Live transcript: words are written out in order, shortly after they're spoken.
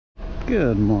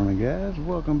Good morning, guys.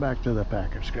 Welcome back to the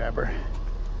Packer Scrapper.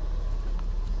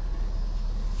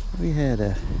 We had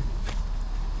a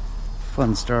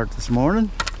fun start this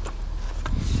morning.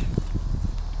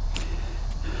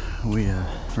 We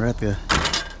were at the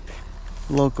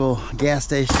local gas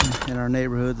station in our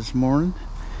neighborhood this morning,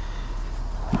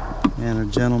 and a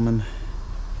gentleman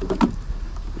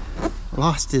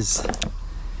lost his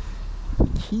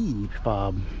key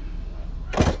fob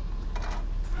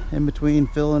in between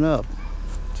filling up.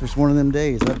 It's just one of them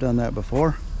days. I've done that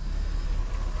before.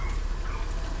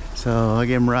 So I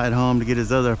gave him a ride home to get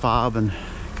his other fob and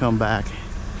come back.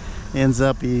 Ends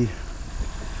up he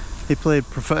played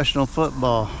professional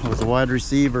football. Was a wide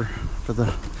receiver for the,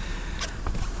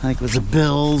 I think it was the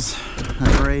Bills and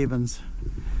the Ravens.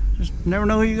 Just never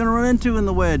know who you're gonna run into in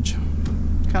the wedge.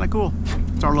 Kind of cool.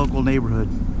 It's our local neighborhood.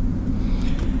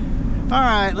 All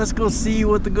right, let's go see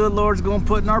what the good Lord's gonna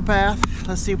put in our path.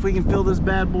 Let's see if we can fill this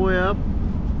bad boy up.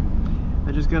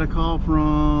 I just got a call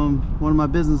from one of my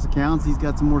business accounts. He's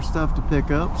got some more stuff to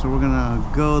pick up, so we're gonna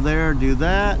go there, do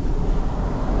that.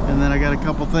 And then I got a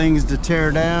couple things to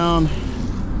tear down.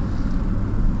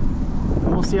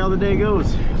 And we'll see how the day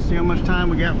goes. See how much time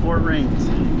we got before it rains.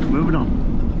 Moving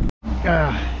on.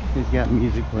 He's got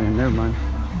music playing, never mind.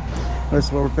 This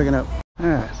is what we're picking up.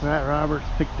 Alright, so that Robert's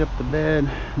picked up the bed.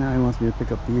 Now he wants me to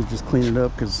pick up these, just clean it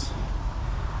up because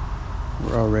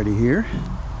we're already here.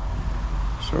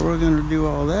 So we're gonna do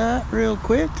all that real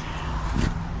quick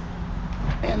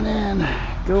and then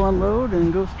go unload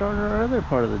and go start our other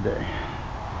part of the day.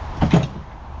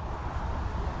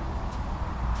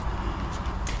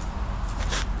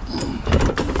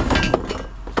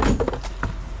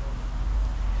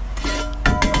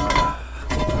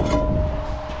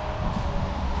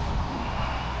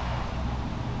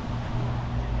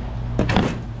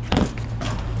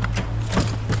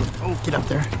 Oh, get up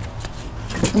there.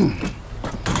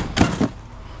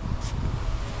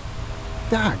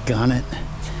 Doggone it.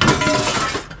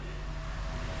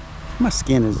 My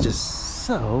skin is just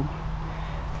so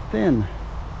thin.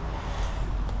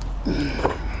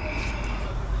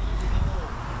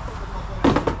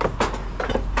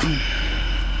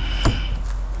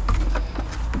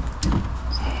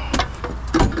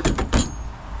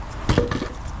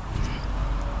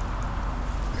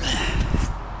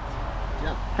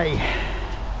 Hey.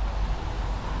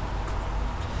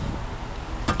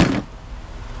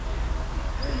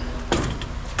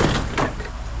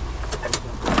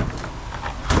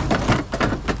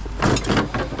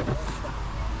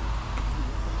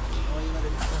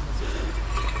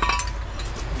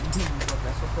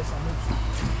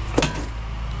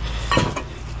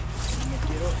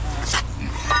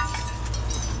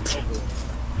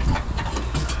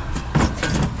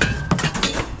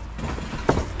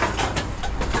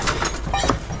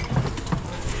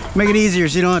 Make it easier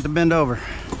so you don't have to bend over.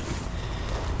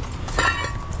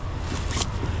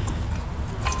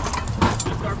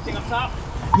 Start everything up top?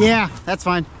 Yeah, that's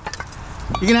fine.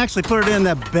 You can actually put it in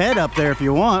the bed up there if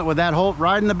you want. Would that hold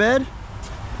right in the bed?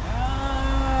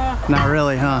 Not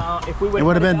really, huh? If we it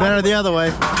would have been better the other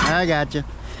way. I got you.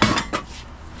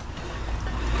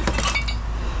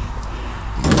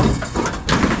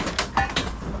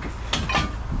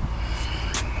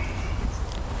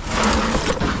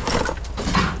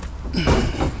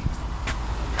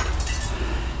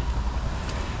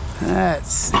 Let's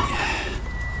see.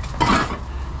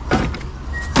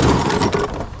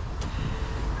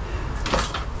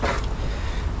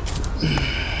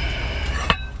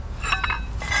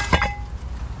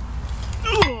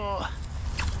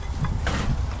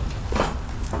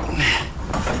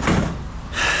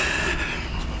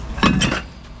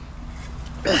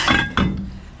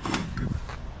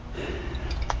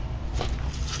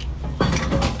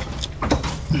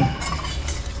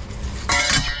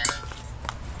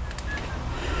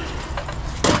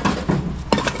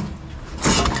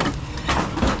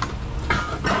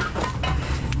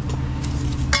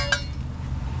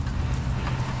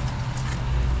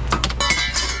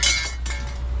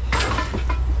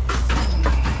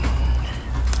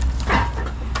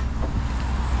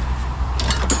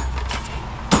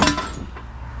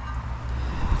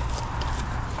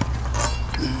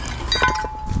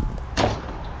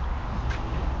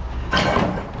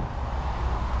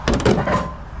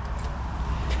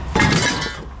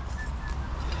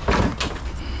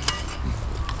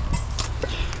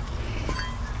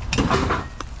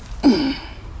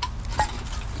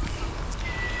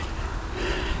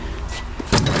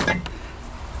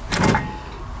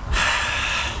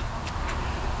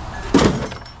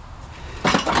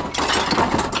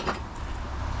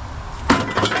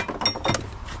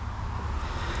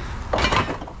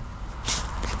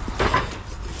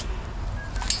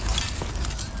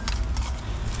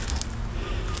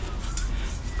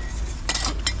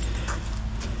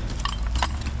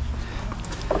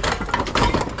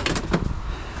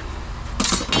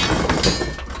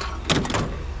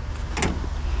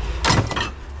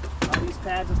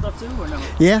 pads and stuff too, or no?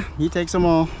 Yeah, he takes them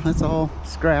all. That's all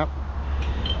scrap.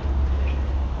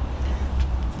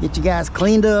 Get you guys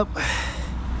cleaned up.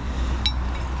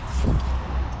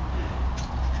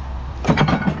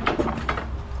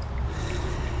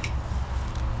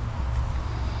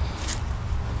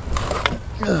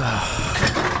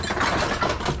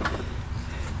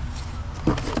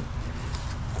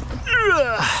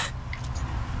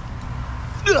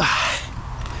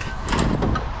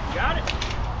 Got it.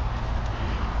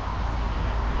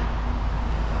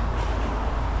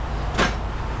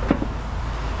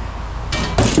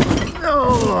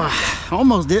 Oh,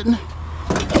 almost didn't.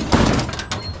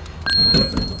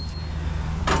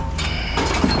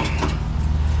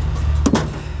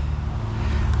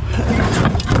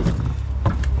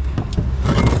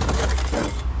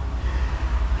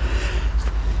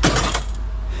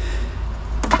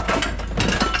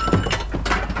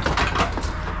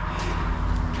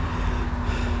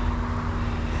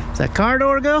 Does that car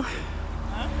door go?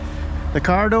 Huh? The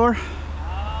car door?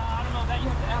 I don't know. That you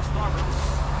have to ask Barbara.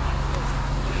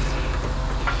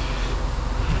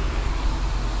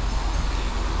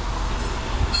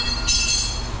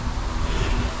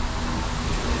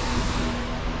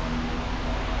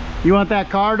 You want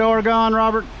that car door gone,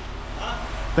 Robert? Huh?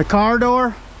 The car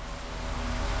door?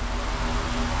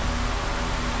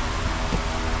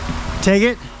 Take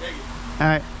it? Take it. All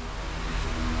right.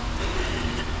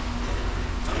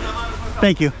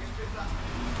 Thank you.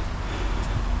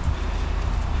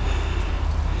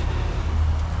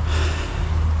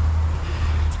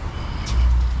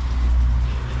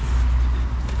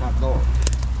 That door.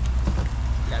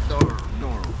 That door.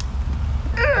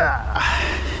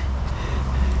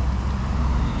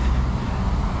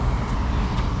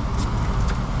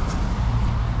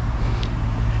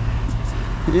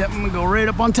 Yep, I'm gonna go right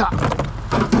up on top.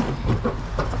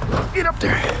 Get up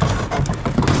there.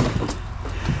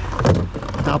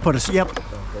 I'll put a, yep.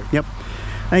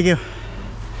 Thank you.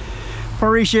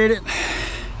 Appreciate it.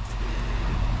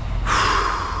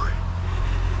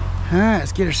 All right,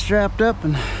 let's get her strapped up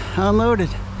and unloaded.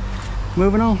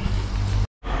 Moving on.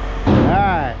 All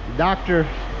right, Dr.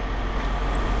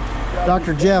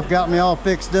 Jeff got me all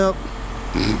fixed up.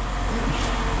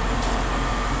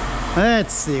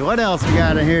 Let's see, what else we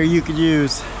got in here you could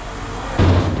use?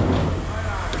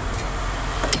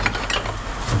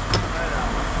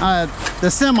 The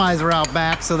semis are out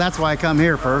back, so that's why I come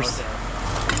here first. Okay.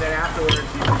 And then afterwards, you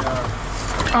can,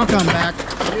 I'll come back.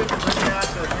 you can look at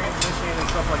the transmission and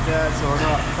stuff like that, so we're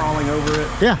not crawling over it.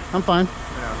 Yeah, I'm fine.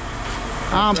 Yeah.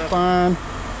 I'm fine.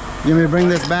 You want me to bring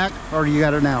this back, or you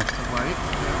got it now? Right.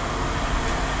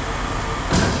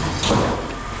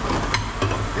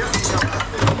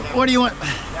 What do you want?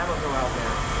 That'll go out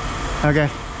there. Okay.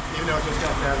 Even though it's just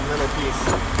got that little piece.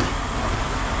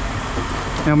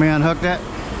 You want me to unhook that?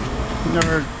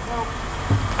 Never.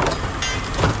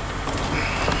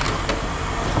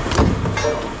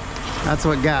 That's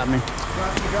what got me. You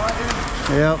got it?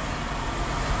 Yep.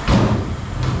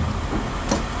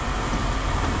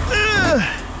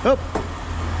 Oh.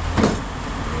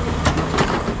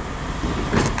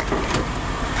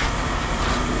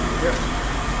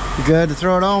 You good to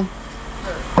throw it on?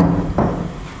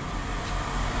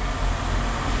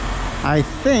 I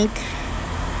think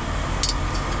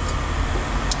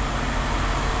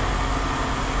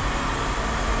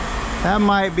that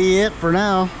might be it for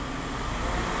now.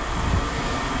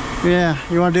 Yeah,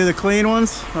 you want to do the clean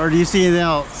ones, or do you see anything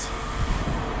else?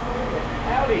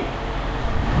 Howdy.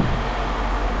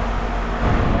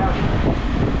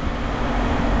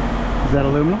 Is that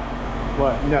aluminum?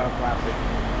 What? No, plastic.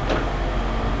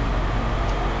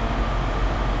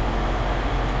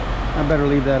 I better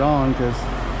leave that on, because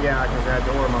Yeah, because that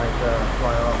door might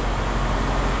fly off.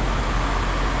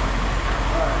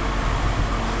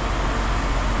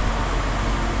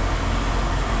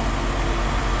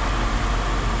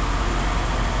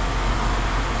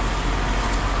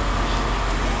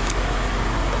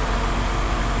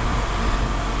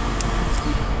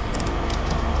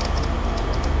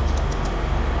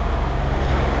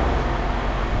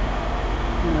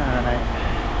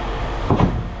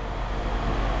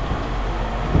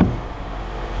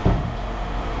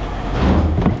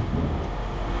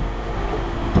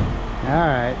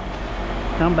 Alright,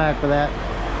 come back for that.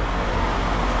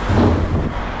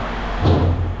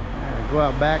 Alright, go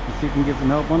out back and see if we can get some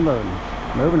help unloading.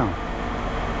 Moving on.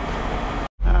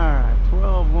 Alright,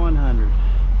 12,100.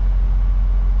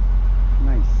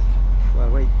 Nice. That's a lot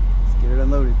of weight. Let's get it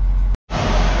unloaded.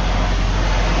 Alright,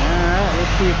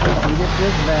 let's see if we can get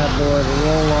this bad boy to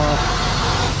roll off.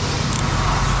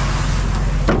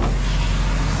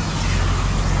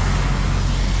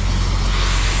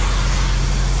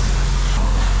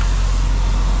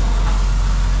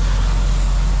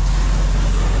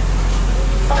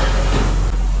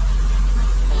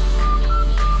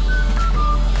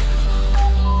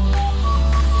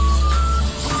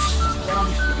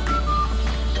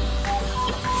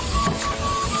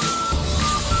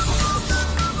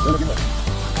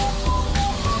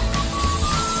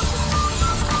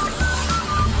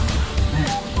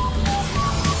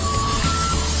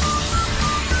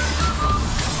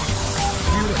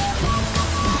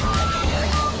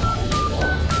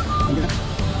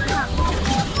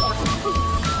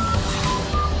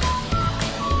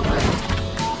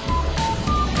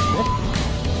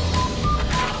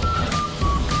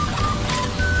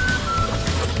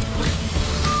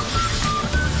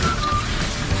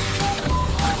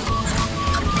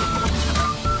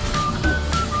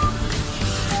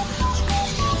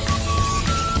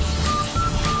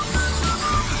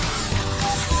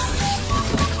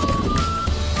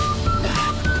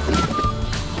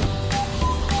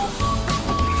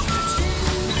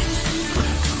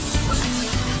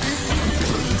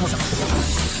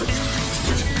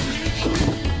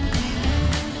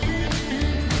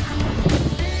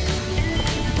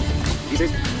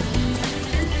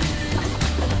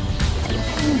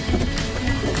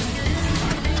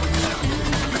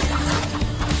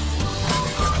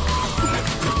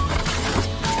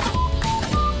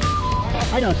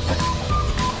 I don't.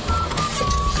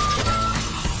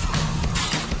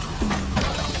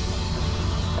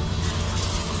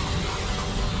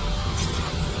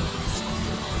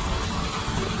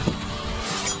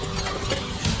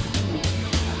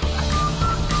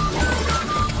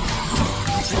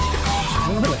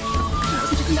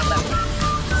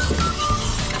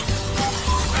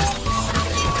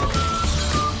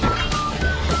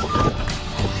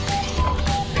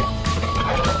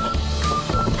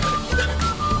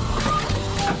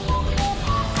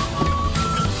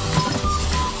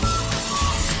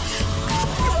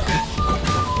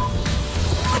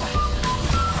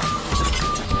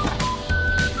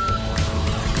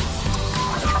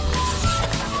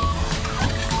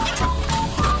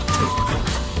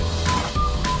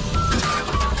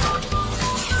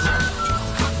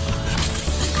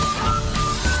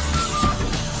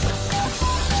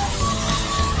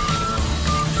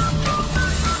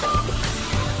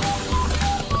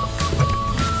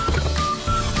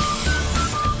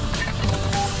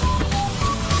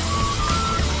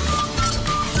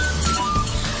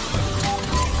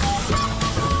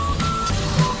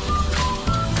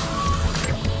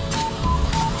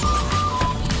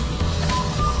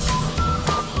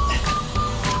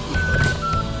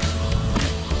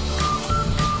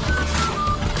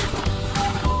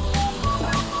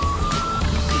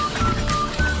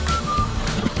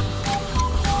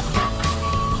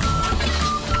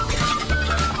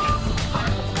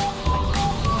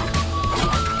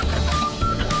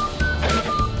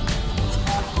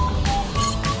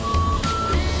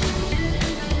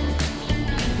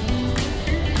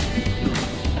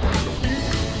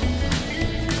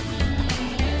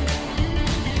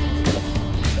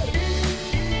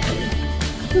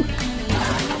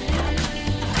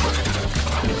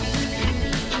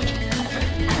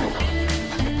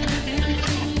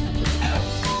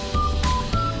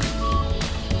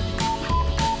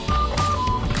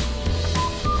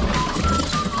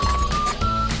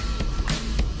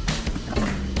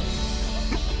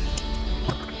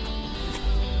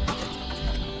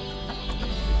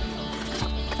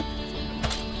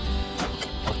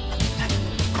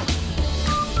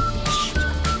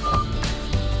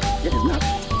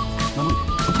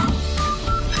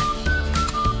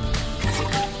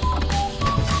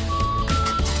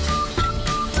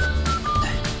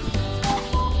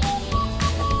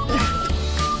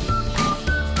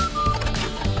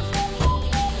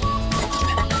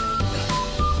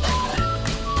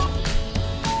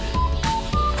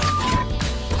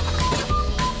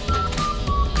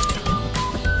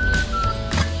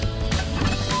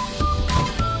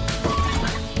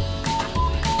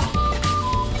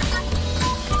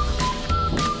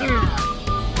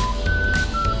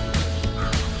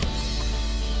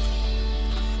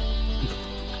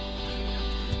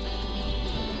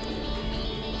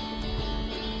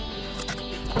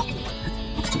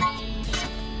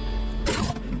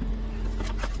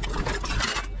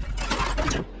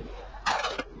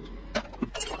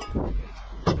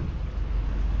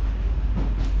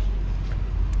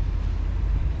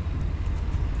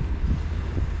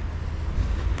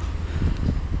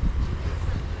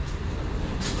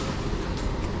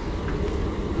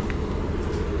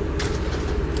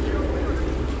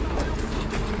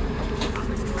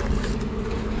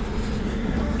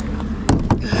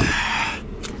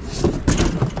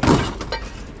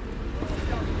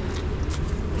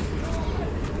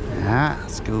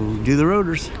 Let's go do the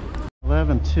rotors.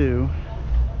 11.2.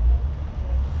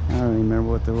 I don't even remember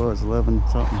what there was. 11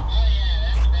 something.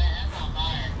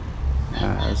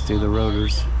 Alright, let's do the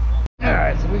rotors.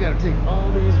 Alright, so we gotta take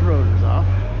all these rotors off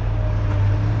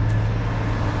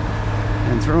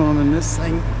and throw them in this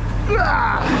thing.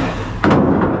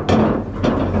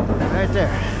 Right there.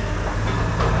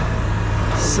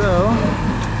 So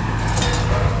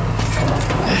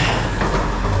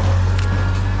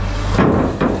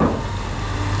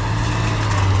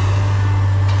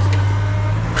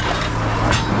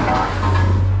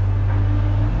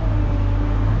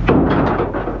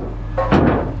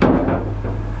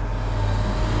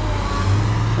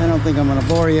I don't think I'm gonna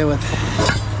bore you with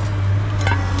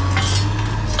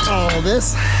all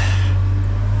this.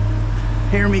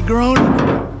 Hear me groan. Come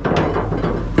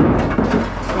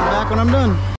back when I'm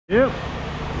done. Yep.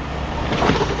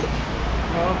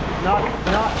 Well, not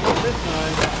this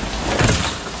time.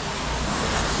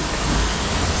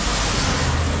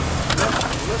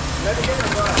 Let it get her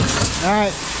run. All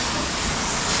right.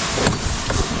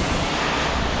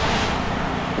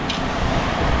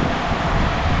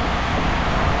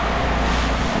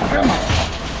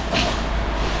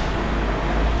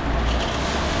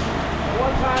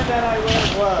 One time that I wear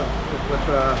gloves with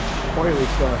oily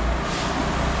stuff.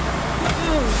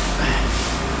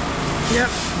 Yep.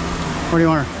 Where do you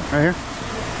want her? Right here?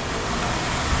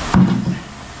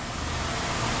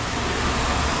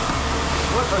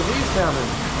 What are these coming?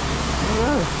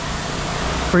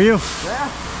 For you. Yeah.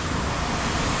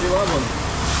 You love them.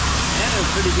 And they're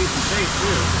pretty decent shape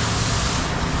too.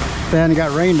 If it hadn't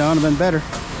got rained on, it'd been better.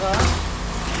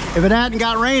 If it hadn't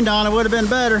got rained on, it would have been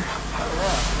better. Oh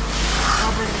yeah.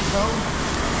 I'll bring these home.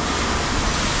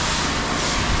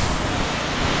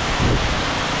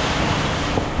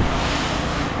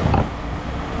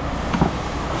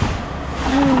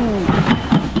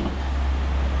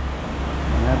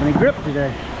 Don't have any grip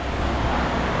today.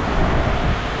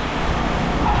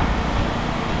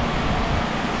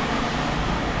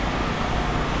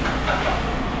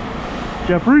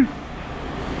 Jeffrey?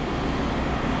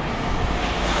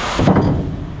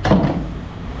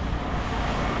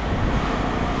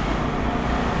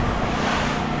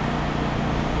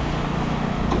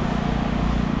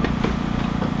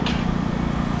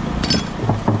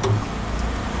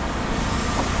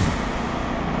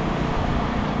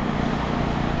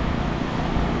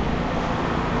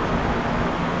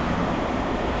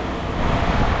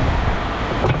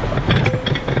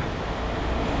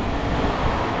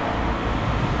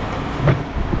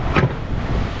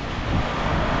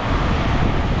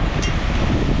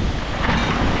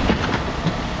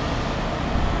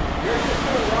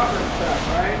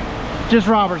 Just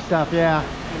Robert stuff, yeah.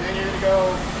 And then you're gonna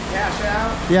go cash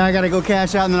out? Yeah, I gotta go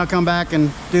cash out and then I'll come back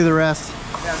and do the rest.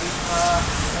 Yeah,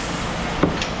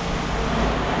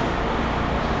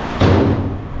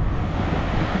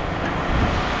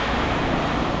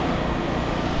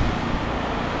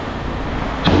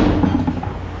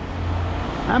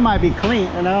 That might be clean,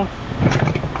 you know?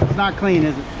 It's not clean,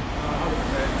 is it?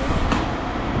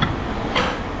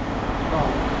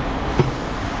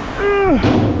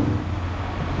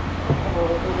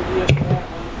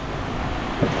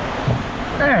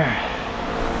 There.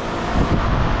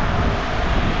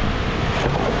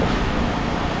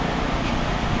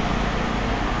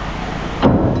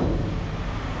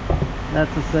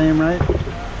 That's the same, right?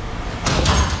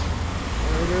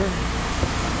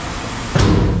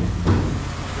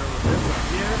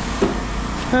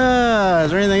 Is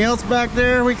there anything else back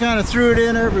there? We kind of threw it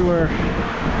in everywhere.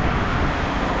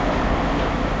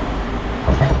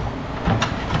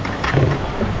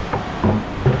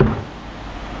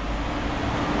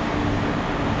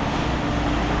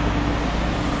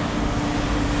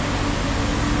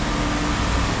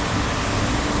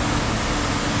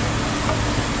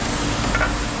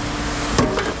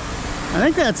 I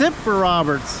think that's it for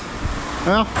Roberts.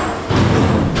 Well,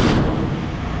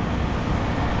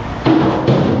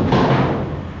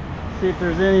 see if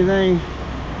there's anything.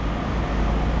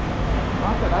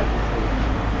 not that I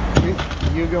can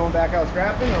see. You going back out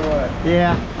scrapping or what?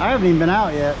 Yeah, I haven't even been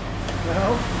out yet.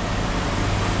 No?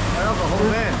 That was a whole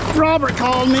man. Robert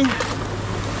called me.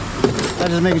 I was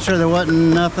just making sure there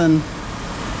wasn't nothing.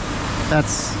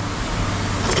 That's.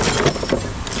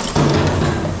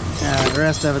 Yeah, the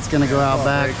rest of it's gonna go out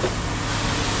back.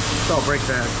 It's all brake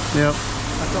bag. Yep.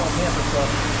 That's all camper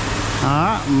stuff. All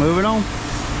right, moving on.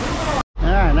 All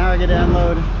right, now I get to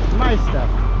unload my stuff.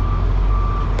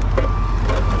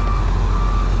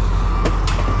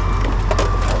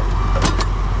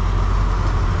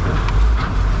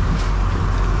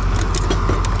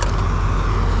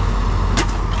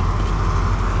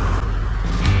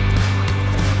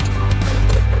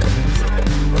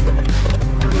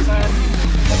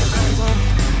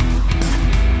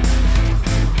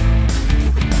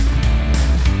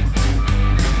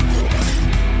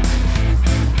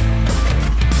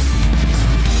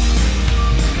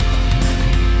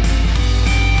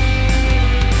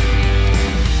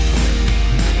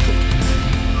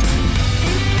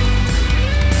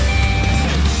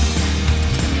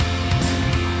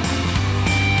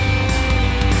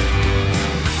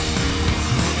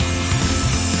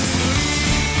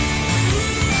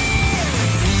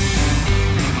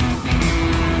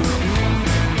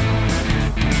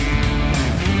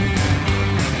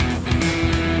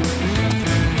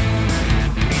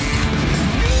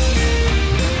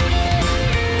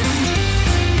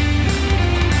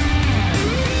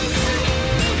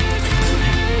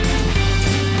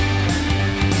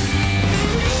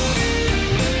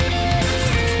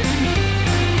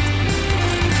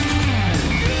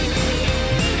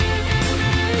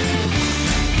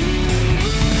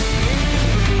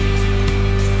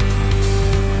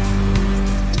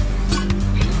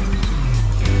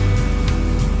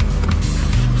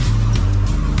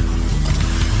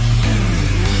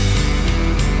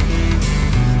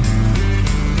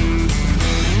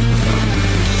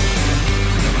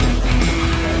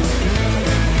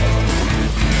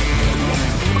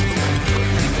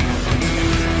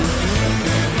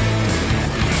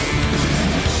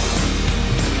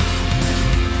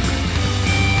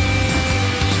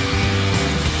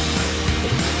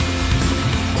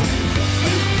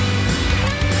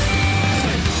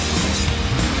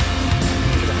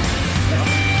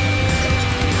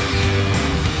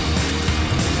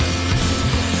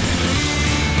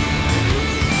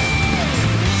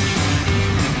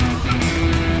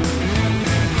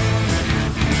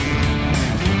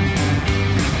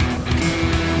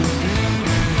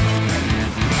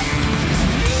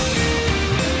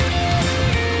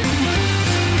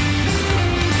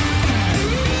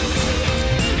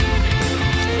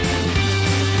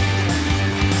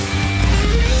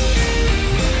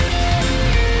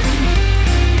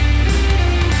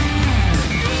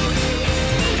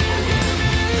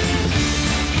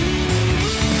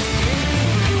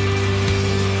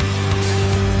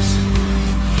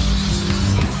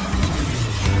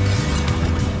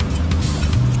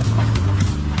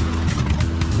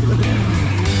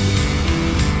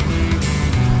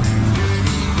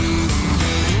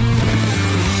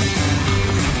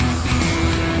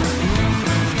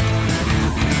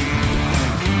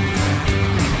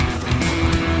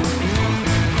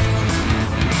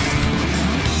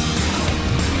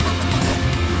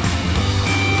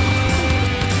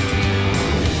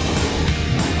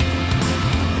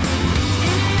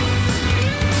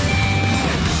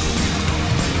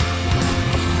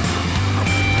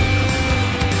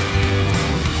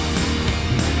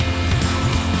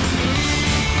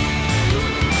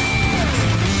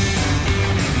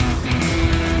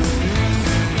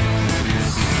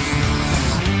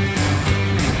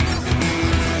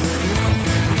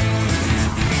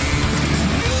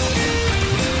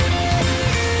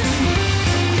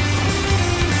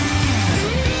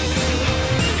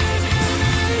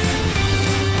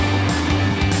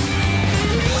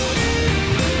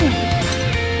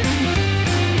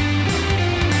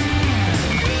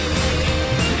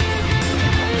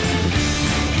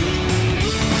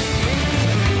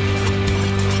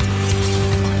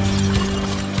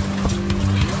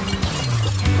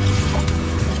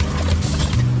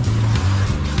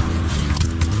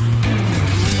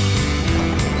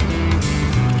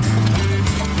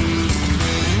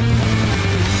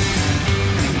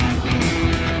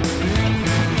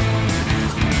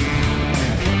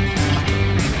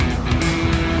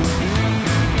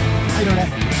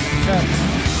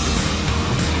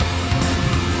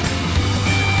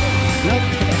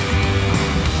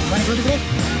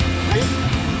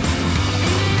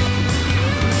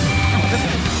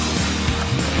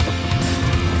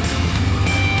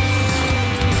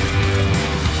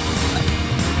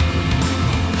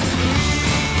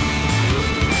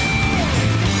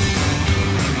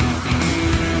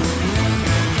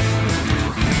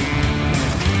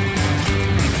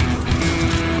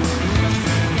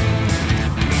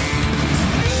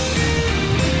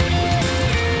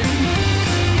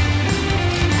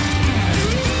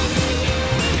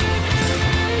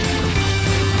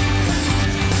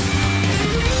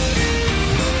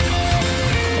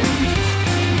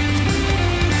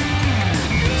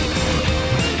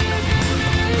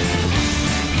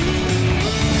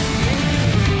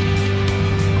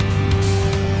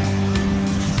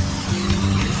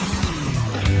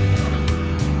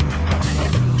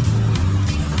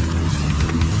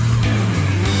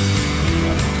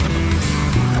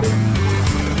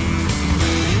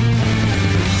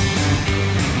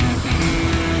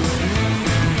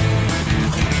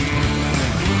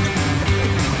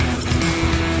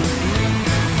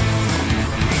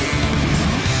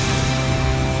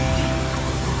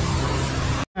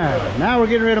 Now we're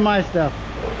getting rid of my stuff.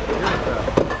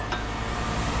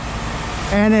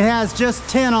 And it has just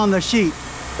 10 on the sheet,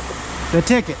 the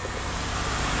ticket.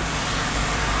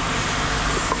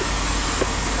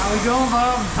 How we going,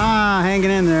 Bob? Ah, hanging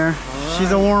in there. Right.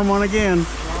 She's a warm one again.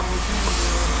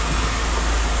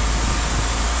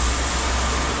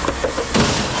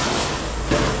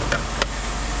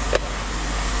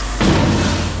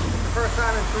 The first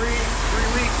time in three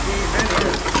weeks he's been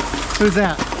here. Who's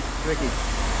that? Ricky.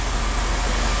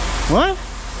 What?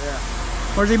 Yeah.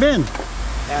 Where's he been?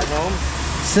 At home.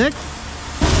 Sick?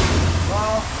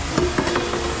 Well,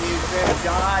 he's been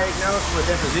diagnosed with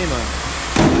emphysema.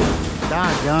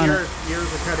 Doggone it. Years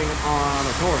of cutting on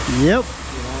a torch. Yep.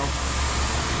 You know.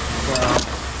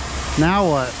 So Now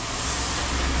what?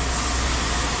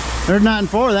 There's nothing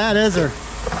for that, is there?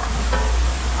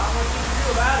 not much you can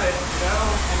do about it, you know.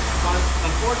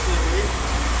 Unfortunately,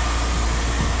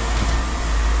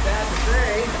 sad to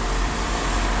say.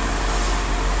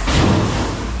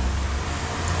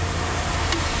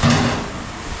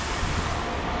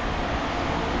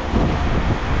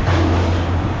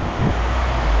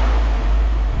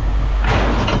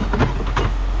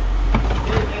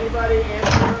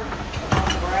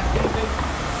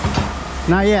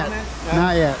 Not yet. No.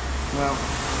 Not yet. Well,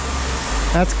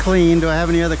 That's clean. Do I have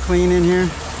any other clean in here?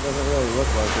 doesn't really look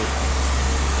like it.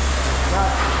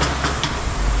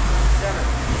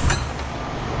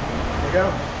 There you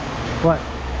go. What?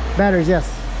 Batteries, yes.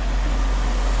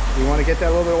 You want to get that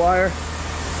little bit of wire?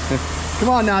 Come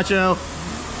on, Nacho.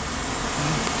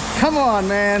 Come on,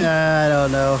 man. I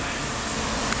don't know.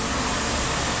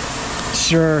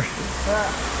 Sure.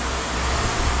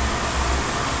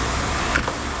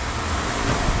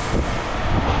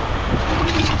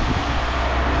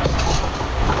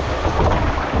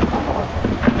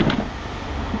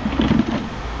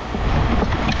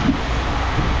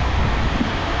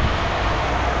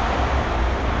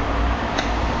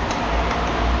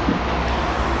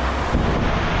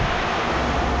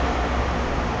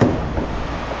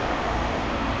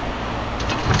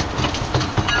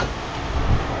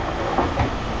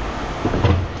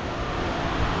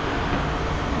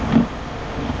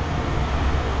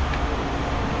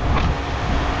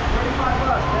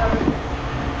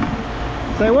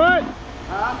 Say what?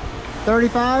 Huh?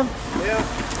 35? Yeah.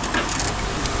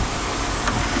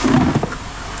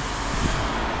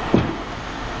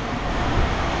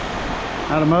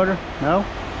 Not a motor? No?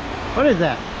 What is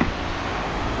that?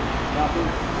 Nothing.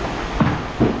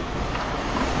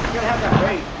 You gotta have that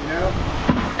weight, you know?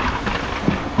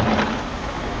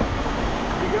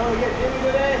 You going to get Jimmy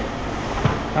today?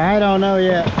 I don't know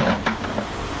yet.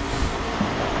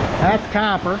 That's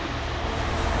copper.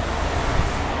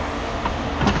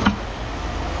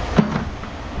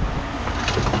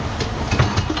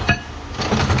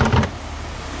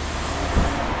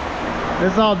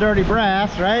 This is all dirty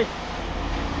brass, right?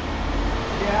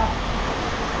 Yeah.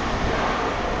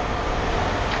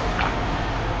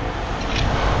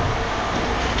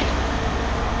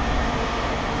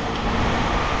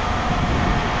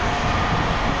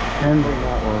 And Bring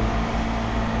that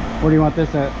one. where do you want this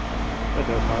at? That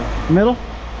does fine. Middle?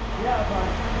 Yeah, that's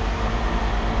fine.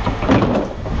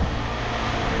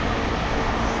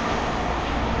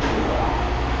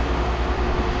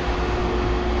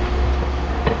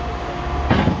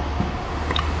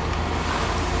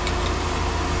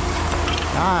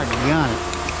 Doggone it.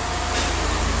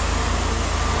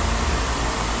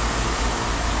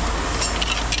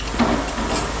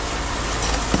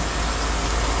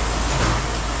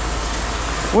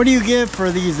 What do you give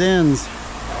for these ends?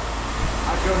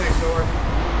 I'd go next door.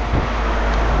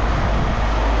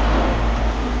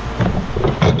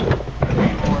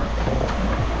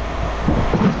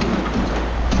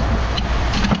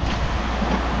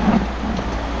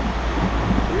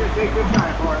 You're gonna take good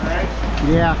time for it, right?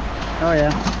 Yeah. Oh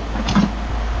yeah.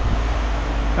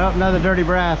 Oh, another dirty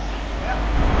brass. Yep.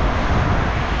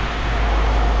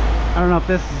 I don't know if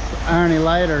this is irony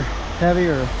light or heavy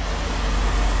or...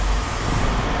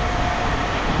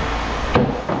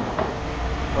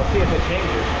 We'll see if it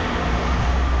changes.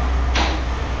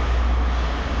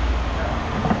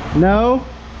 No.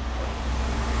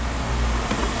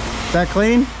 Is that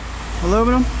clean?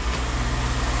 Aluminum?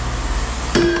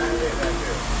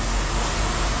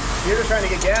 You're just trying to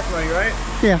get gas money, right?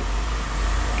 Yeah.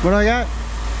 What do I got?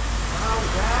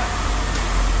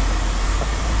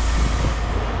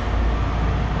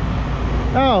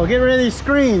 Oh, get rid of these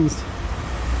screens.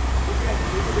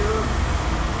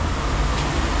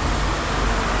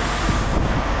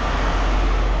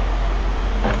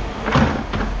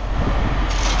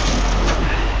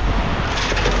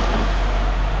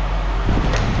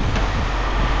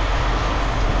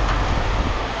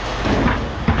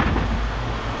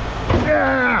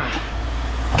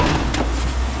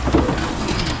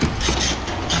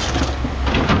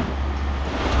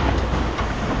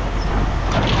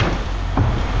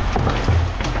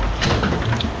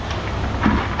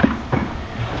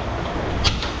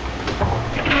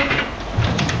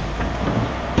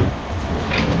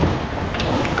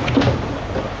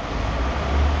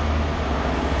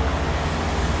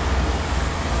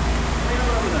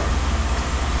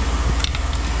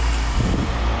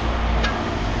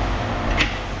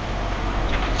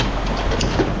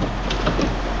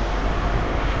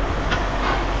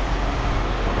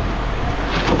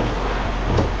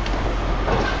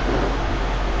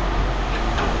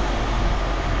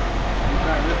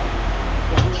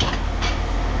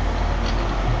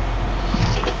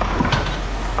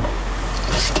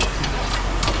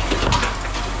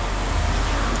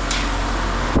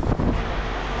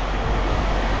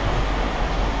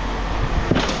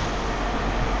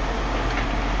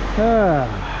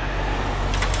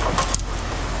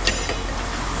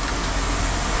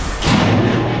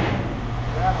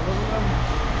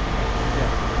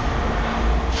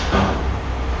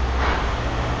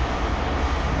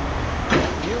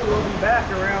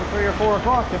 Back around 3 or 4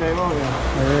 o'clock today, won't you?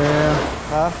 Yeah.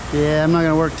 Huh? Yeah, I'm not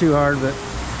gonna work too hard, but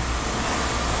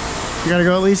I gotta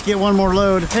go at least get one more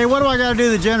load. Hey, what do I gotta do to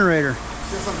the generator?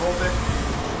 Just unbolt it.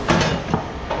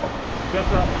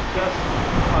 Just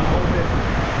unbolt it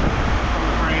from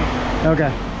the frame.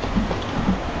 Okay.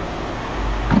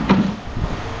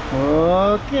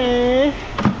 Okay.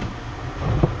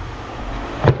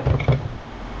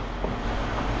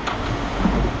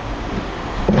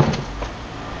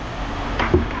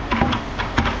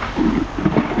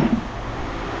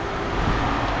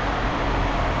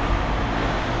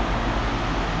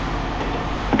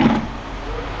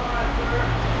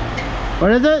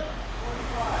 What is it?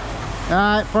 45. All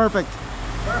right, perfect.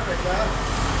 Perfect, huh?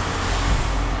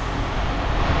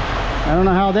 I don't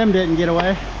know how them didn't get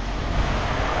away.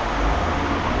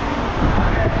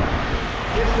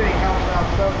 This thing helps out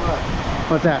so much.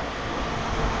 What's that?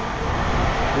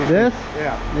 This?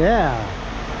 Yeah. Yeah.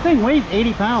 This thing weighs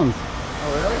 80 pounds. Oh,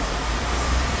 really?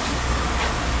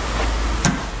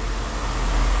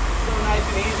 So nice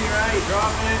and easy, right? You drop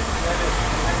it, and then it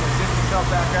zips itself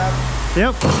back up.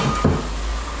 Yep.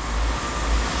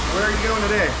 Where are you going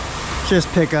today? Just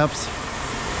pickups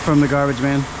from the garbage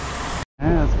man.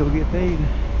 Ah, let's go get paid.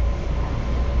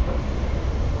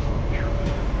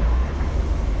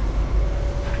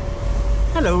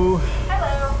 Hello.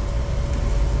 Hello.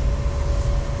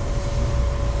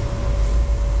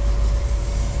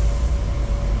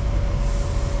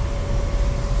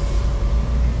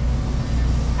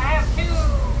 I have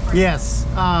 2. Yes.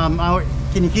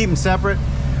 Can you keep them separate?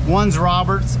 One's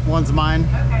Robert's, one's mine.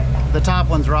 Okay. The top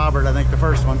one's Robert, I think, the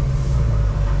first one.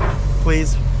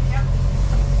 Please. Yep.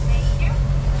 Thank you.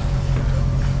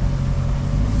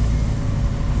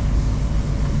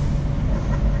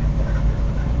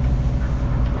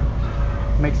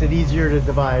 Makes it easier to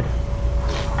divide.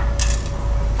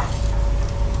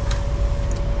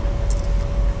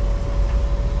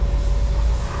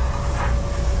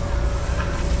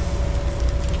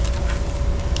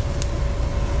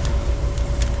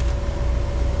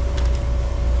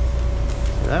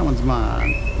 That one's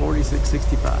mine,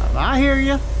 46.65. I hear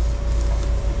you.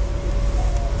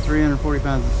 340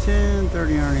 pounds of tin,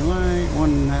 30 iron light,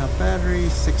 1.5 battery,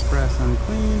 6 brass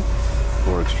unclean,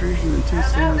 4 extrusion, and 2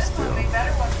 stainless steel.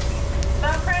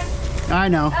 I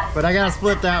know, but I gotta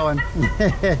split that one.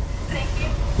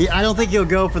 I don't think you'll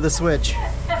go for the switch.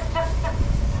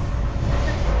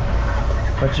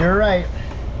 But you're right.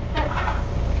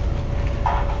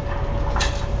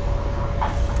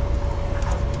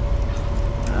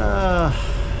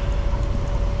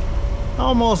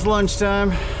 Almost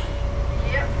lunchtime.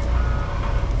 Yep.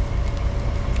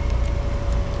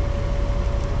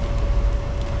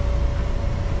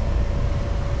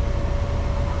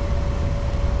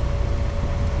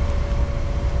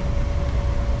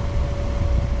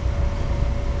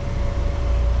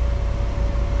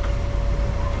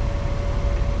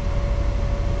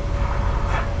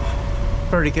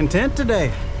 Pretty content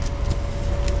today.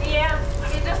 Yeah,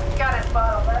 you just got it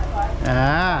bottled, that's why.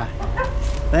 Ah,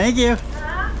 thank you.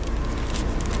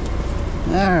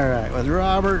 All right, with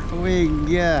Robert, we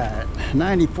got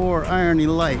 94 Irony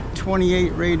Light,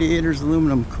 28 radiators,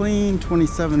 aluminum clean,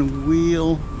 27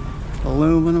 wheel,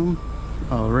 aluminum,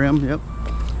 rim, yep.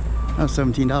 That was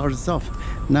 $17 itself.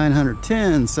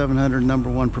 910, 700 number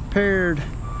one prepared,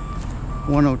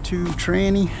 102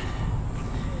 tranny.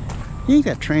 You think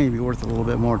that tranny would be worth a little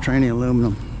bit more, tranny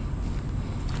aluminum.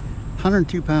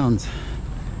 102 pounds.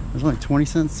 It was only 20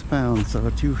 cents a pound, so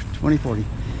 2040.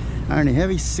 Irony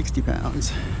heavy, 60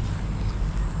 pounds.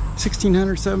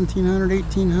 1600, 1700,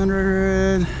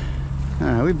 1800. All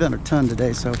right, we've done a ton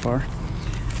today so far.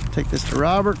 Take this to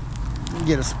Robert,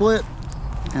 get a split,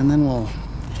 and then we'll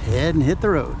head and hit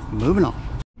the road. Moving on.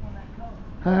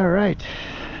 All right,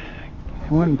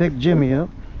 I went and picked Jimmy up.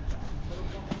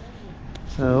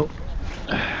 So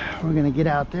we're gonna get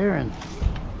out there and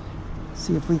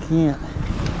see if we can't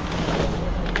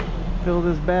fill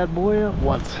this bad boy up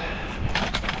once.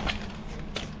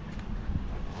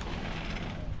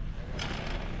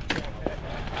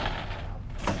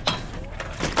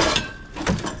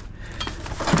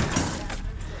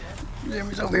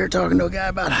 Jimmy's over here talking to a guy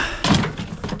about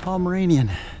a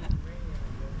Pomeranian.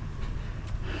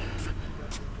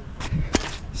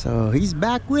 So he's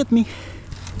back with me.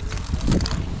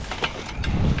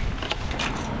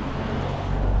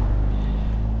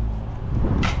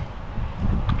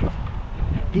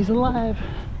 He's alive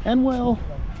and well.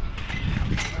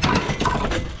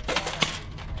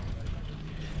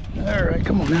 All right,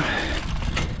 come on now.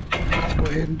 Let's go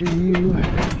ahead and do you.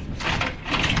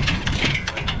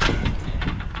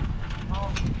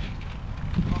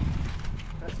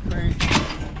 That's crazy.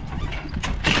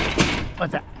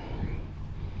 What's that?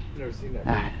 Never seen that.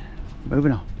 All right,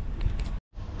 moving on.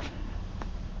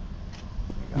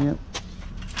 Yep.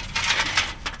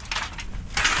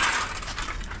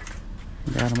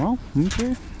 Got them all.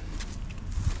 Okay.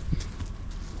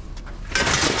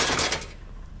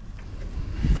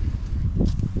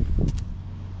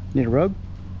 Need a rug?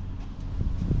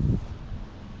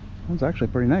 That's actually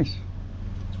pretty nice.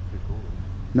 It's pretty cool.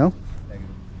 No? Negative.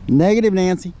 Negative,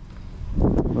 Nancy.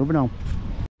 Moving on.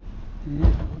 Yeah,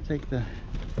 we'll take the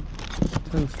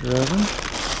toaster oven.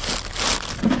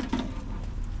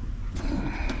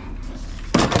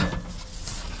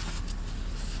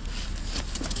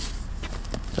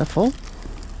 Is that full?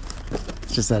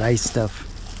 It's just that ice stuff.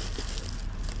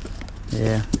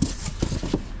 Yeah.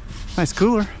 Nice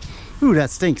cooler. Ooh, that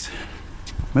stinks.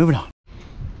 Moving on.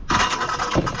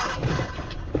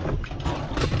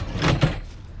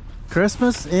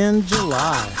 Christmas in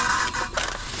July.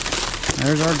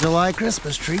 There's our July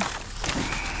Christmas tree.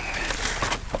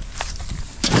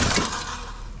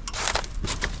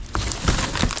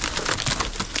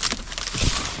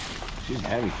 She's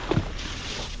heavy.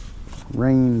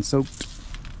 Rain soaked.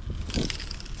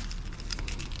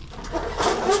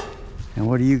 And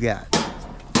what do you got?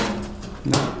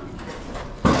 No.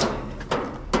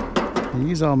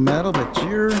 These all metal, but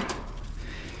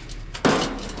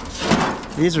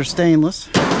these are stainless.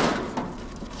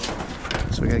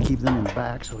 So we gotta keep them in the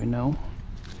back so we know.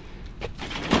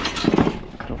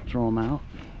 Don't throw them out.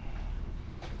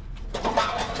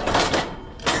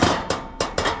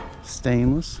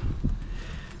 Stainless.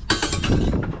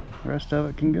 The rest of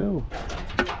it can go.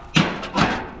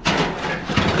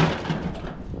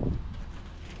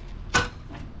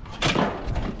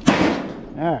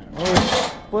 All right, we're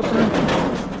flipping it.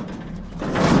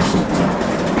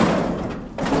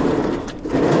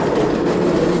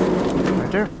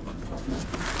 Right there.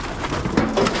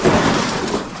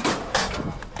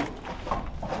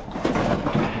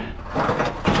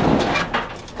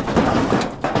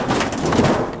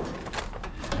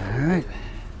 All right,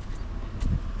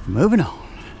 moving on.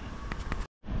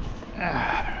 All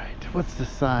right, what's the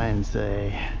sign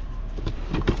say?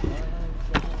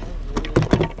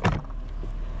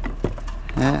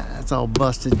 That's all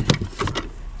busted.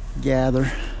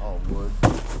 Gather. All wood.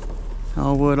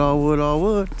 All wood, all wood, all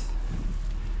wood.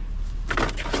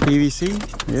 PVC,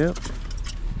 yep.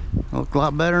 Look a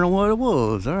lot better than what it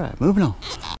was. All right, moving on.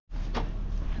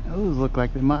 Those look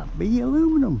like they might be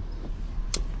aluminum.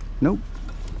 Nope,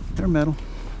 they're metal.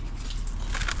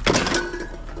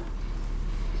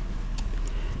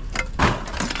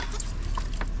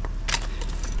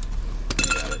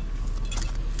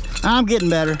 I'm getting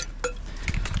better.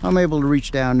 I'm able to reach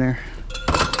down there.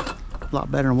 A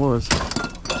lot better than it was.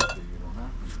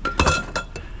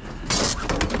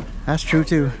 That's true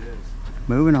too.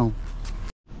 Moving on.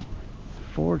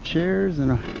 4 chairs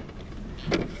and a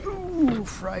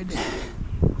fried.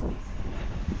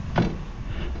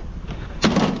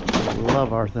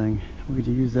 Love our thing. We get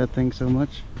to use that thing so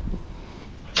much.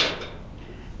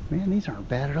 Man, these aren't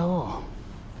bad at all.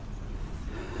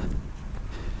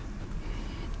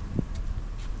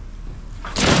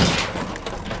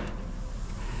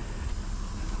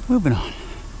 Moving on.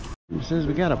 It says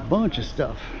we got a bunch of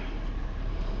stuff.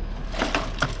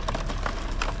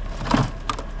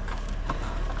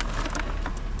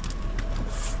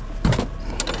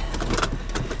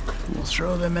 We'll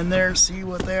throw them in there and see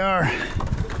what they are.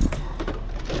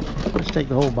 Let's take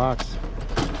the whole box.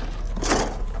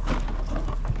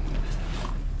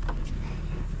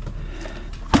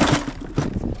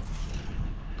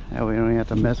 That way we don't even have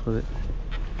to mess with it.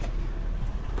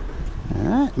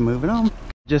 Alright, moving on.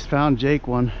 Just found Jake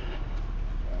one.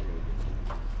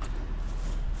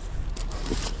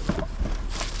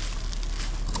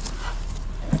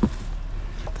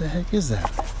 What the heck is that?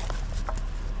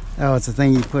 Oh, it's a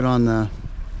thing you put on the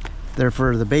there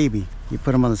for the baby. You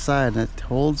put them on the side and it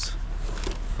holds.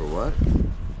 For what?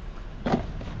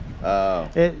 Oh,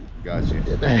 It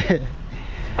gotcha.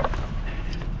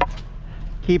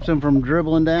 keeps them from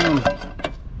dribbling down.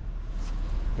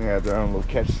 They have their own little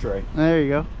catch tray. There you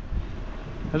go.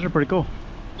 Those are pretty cool.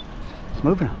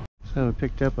 Moving on. So we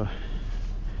picked up a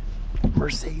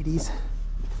Mercedes.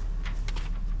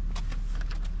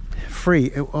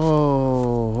 Free.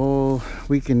 Oh,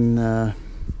 we can. I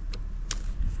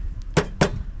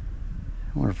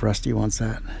wonder if Rusty wants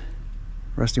that.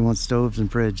 Rusty wants stoves and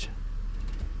fridge.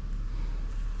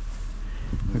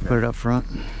 We put it up front.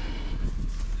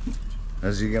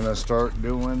 Is he gonna start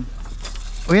doing?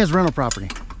 Oh, he has rental property.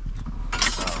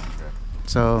 Oh, okay.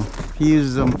 So he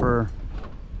uses them for.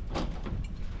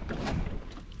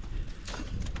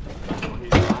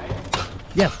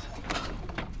 Yes.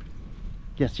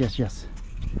 Yes, yes, yes.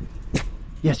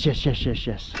 Yes, yes, yes, yes,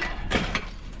 yes.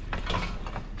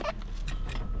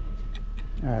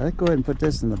 All right, let's go ahead and put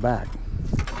this in the back.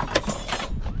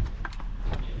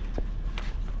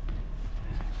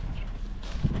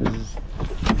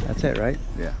 That's it, right?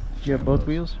 Yeah. Do you have both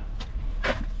wheels?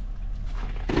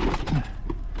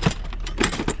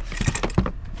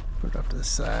 Put it up to the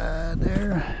side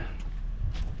there.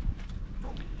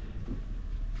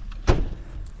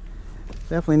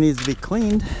 Definitely needs to be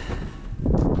cleaned.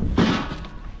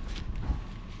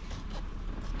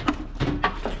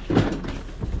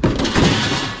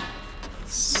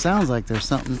 Sounds like there's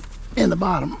something in the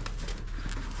bottom.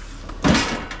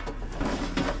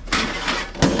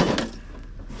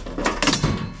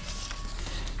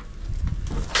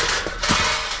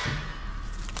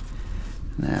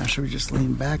 Now, should we just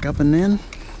lean back up and in?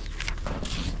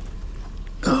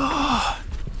 Oh.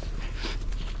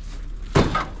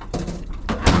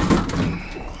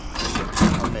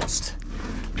 I missed.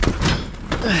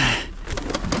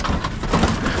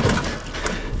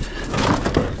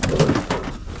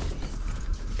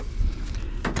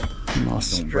 I'll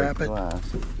strap it.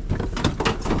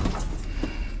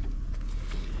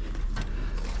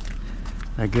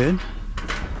 That good?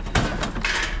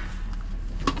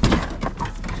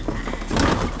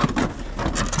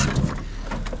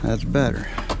 That's better.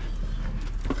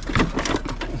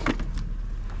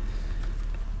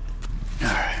 All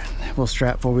right, we'll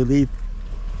strap before we leave.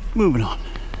 Moving on.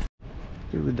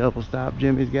 Do the double stop.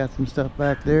 Jimmy's got some stuff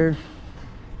back there.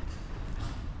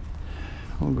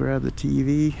 We'll grab the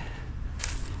TV.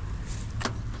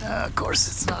 Of course,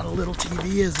 it's not a little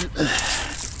TV, is it?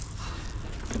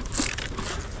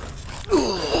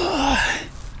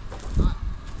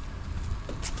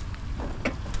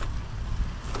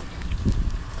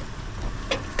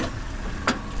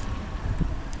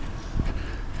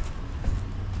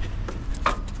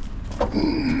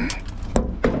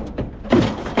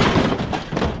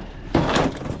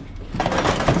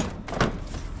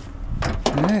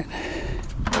 All right,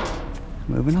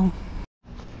 moving on.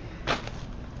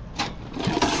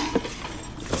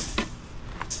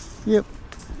 Yep,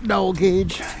 dowel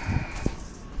gauge.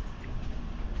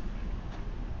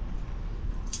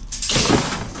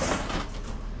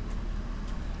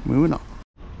 moving on.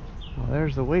 Well,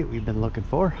 there's the weight we've been looking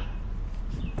for.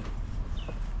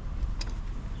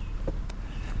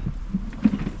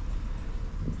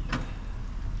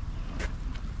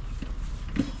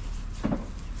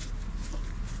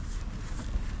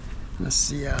 Let's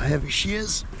see how heavy she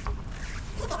is.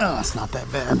 Oh, it's not that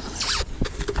bad.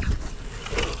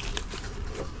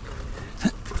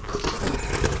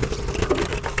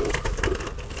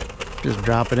 Just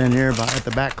drop it in here about at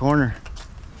the back corner.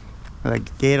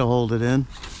 That gate will hold it in.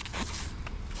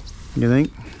 You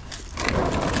think?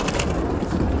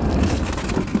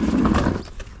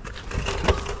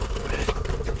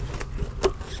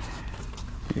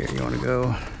 Here, you want to go?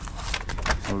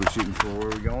 What are we shooting for? Where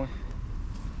are we going?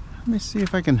 Let me see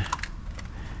if I can.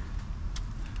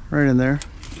 Right in there.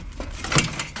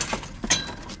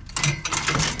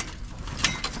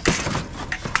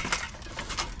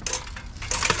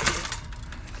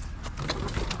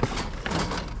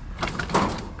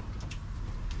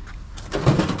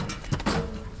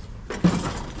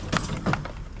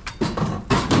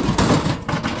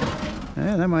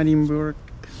 Yeah, that might even work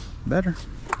better.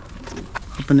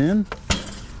 Up and in.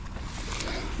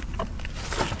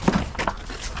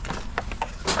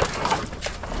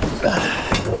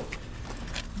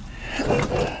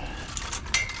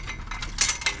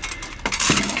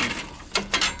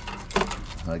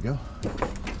 Let it go.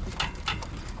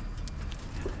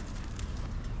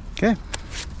 Okay.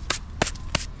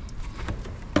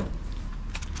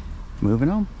 Moving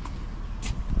on.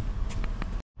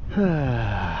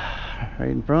 Right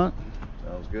in front.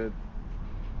 Sounds good.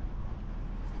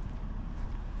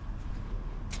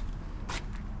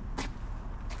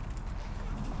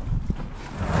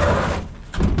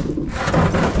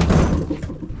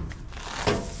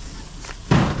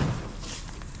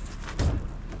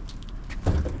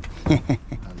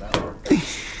 How'd that work?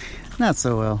 Not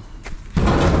so well.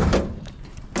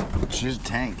 She's a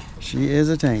tank. She is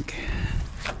a tank.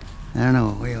 I don't know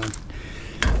what we're doing.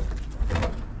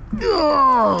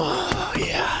 Oh,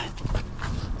 yeah.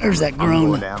 There's that I'm groan.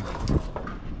 going down.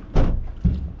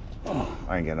 Oh,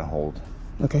 I ain't gonna hold.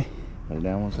 Okay. Put it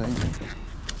down one second.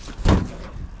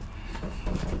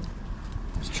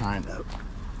 Just trying to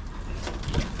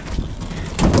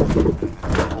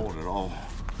hold it all.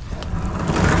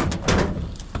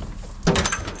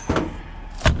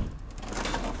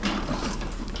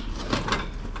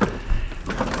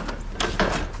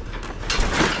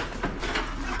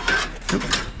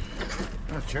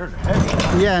 Those chairs are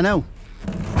heavy. Yeah, I know.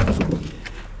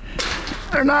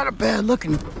 They're not a bad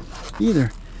looking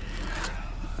either.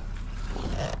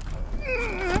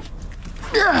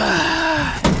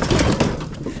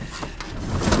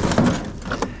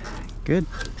 Good.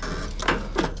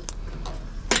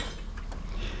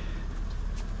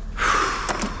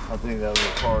 I think that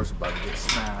little car's about to get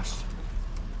smashed.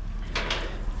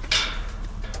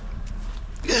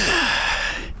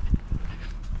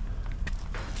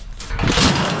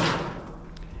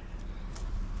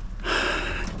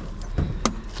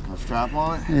 Strap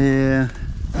on it? Yeah,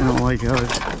 I don't like how it.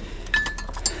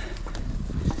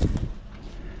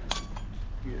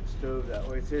 Get it stove that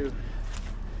way too.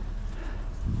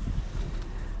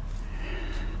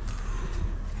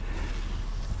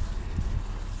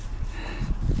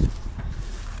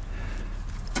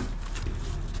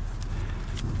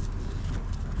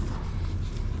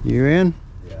 You in?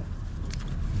 Yeah.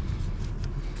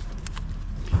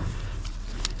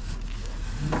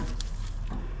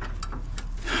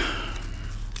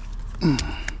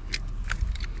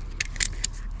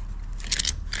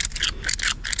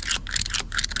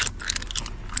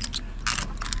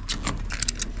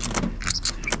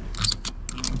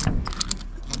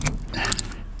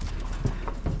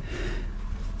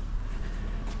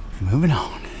 Moving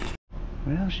on.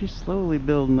 Well, she's slowly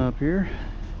building up here.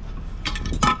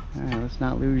 All right, let's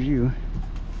not lose you.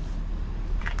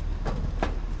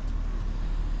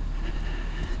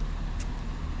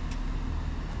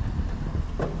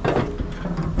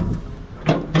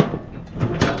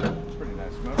 Pretty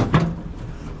nice motor.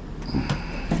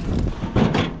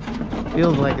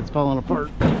 Feels like it's falling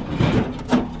apart.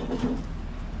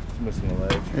 It's missing a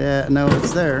leg. Yeah, no,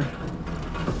 it's there.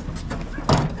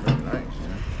 Pretty nice,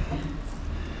 yeah.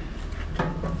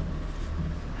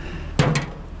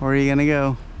 Where are you gonna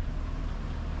go?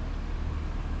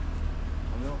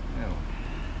 I don't know.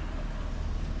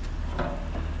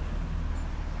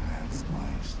 That's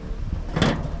nice.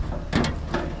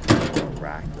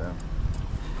 Rack though.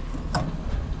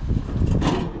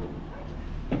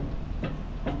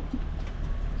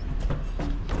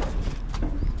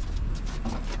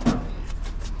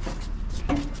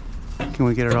 Can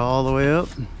we get it all the way up?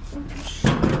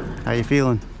 How you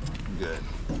feeling? Good.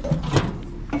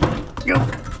 Go.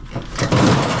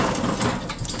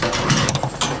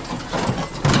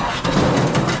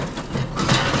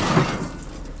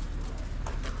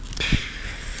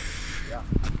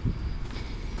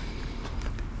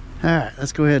 All right,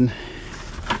 let's go ahead and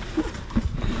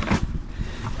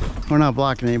we're not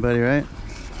blocking anybody, right?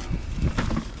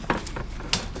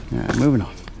 All right, moving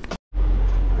on.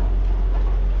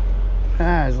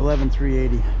 Ah, it's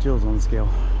 11,380. Jill's on the scale,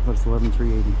 but it's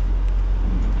 11,380.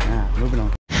 All right, moving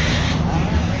on.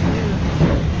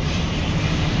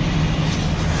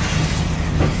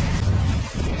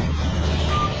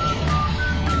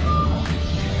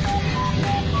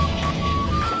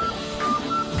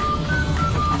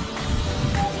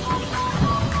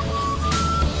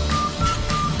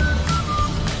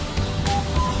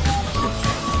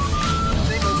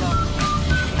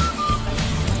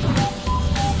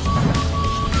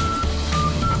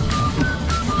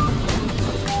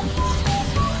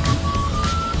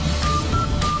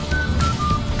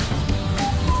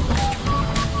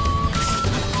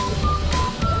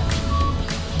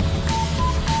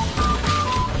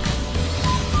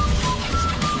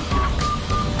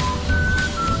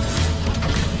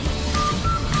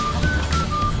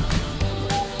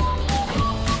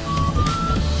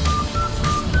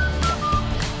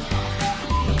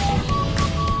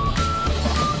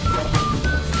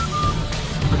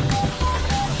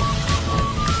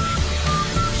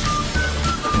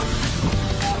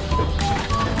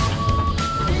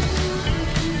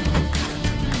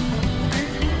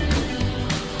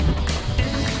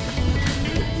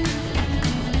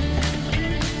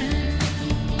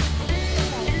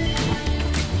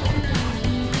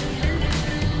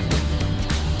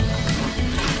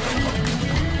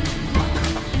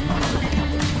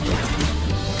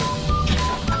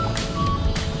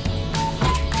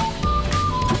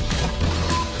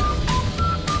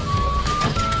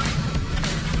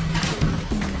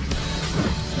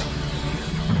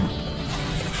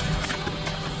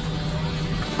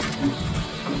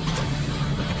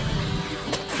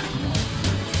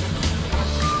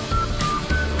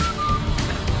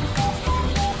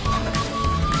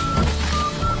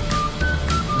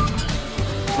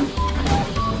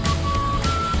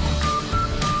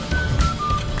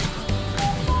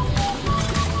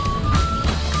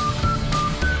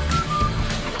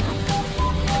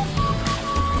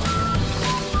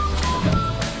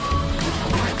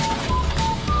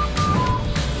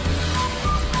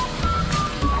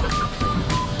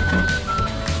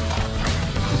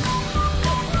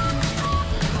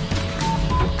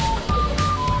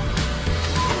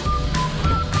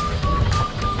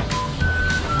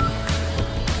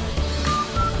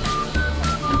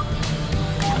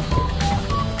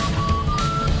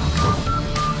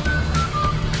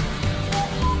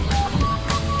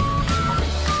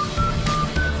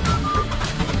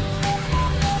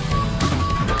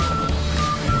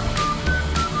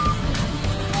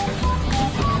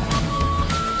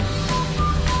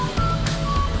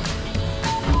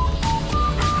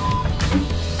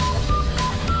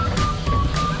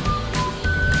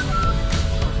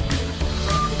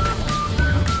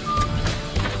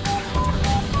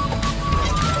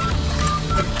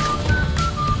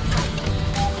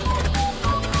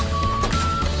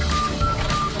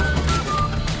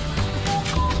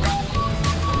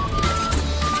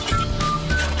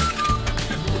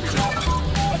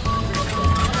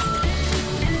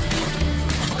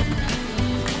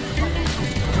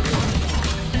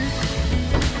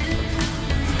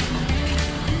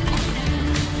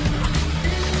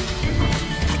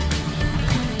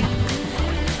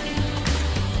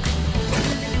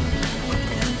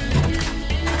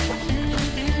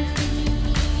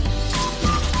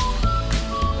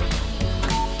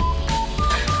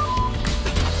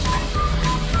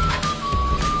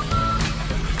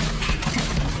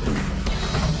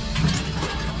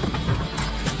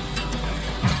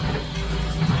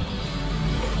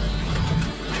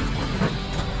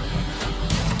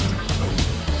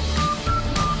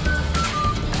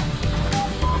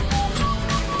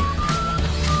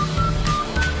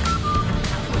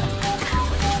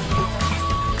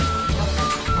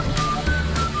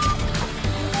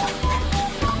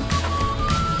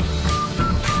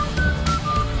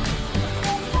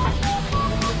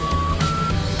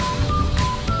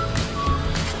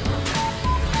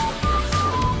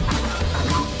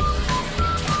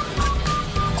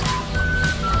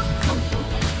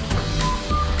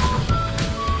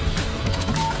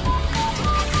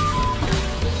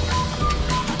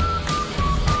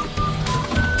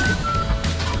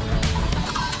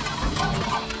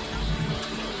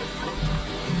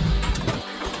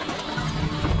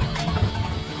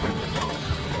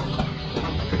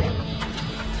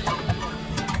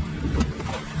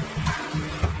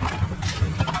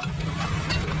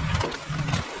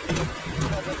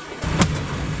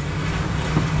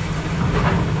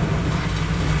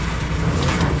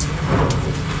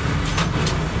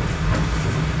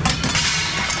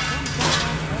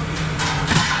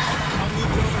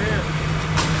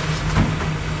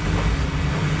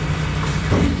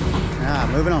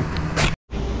 moving on.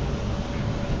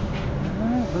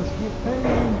 Alright, let's get paid.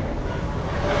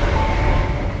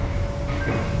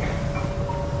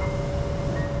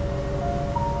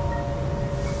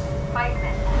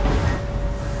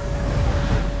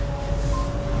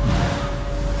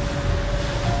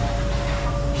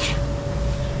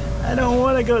 I don't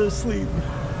want to go to sleep.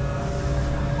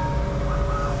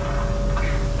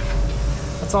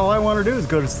 That's all I want to do is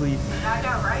go to sleep. I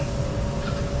know, right?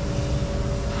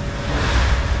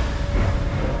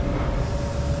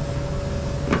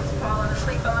 Falling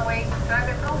asleep on the way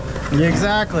driving home. Yeah,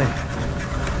 exactly.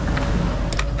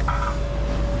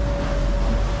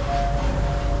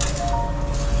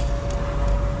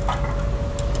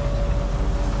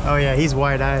 Oh yeah, he's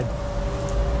wide-eyed.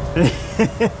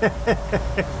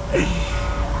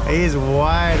 He's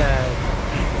wide-eyed.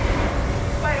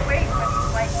 Wide awake, but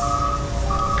he's like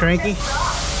Cranky?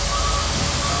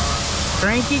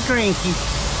 Cranky, cranky.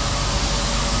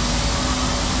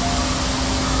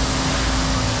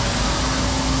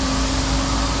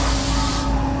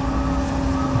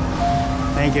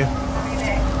 Thank you.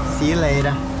 See you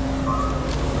later.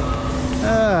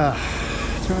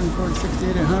 240,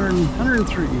 68, 100,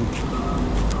 103.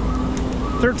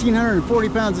 1,340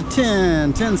 pounds of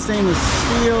tin. 10 stainless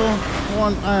steel,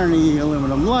 1 irony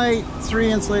aluminum light,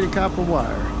 3 insulated copper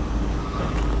wire.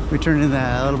 We turned in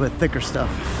that a little bit thicker stuff.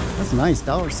 That's nice,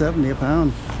 $1.70 a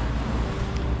pound.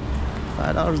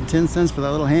 $5.10 for that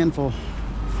little handful.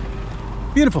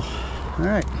 Beautiful. All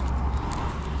right.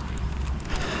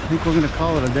 I think we're gonna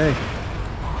call it a day.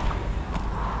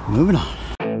 Moving on.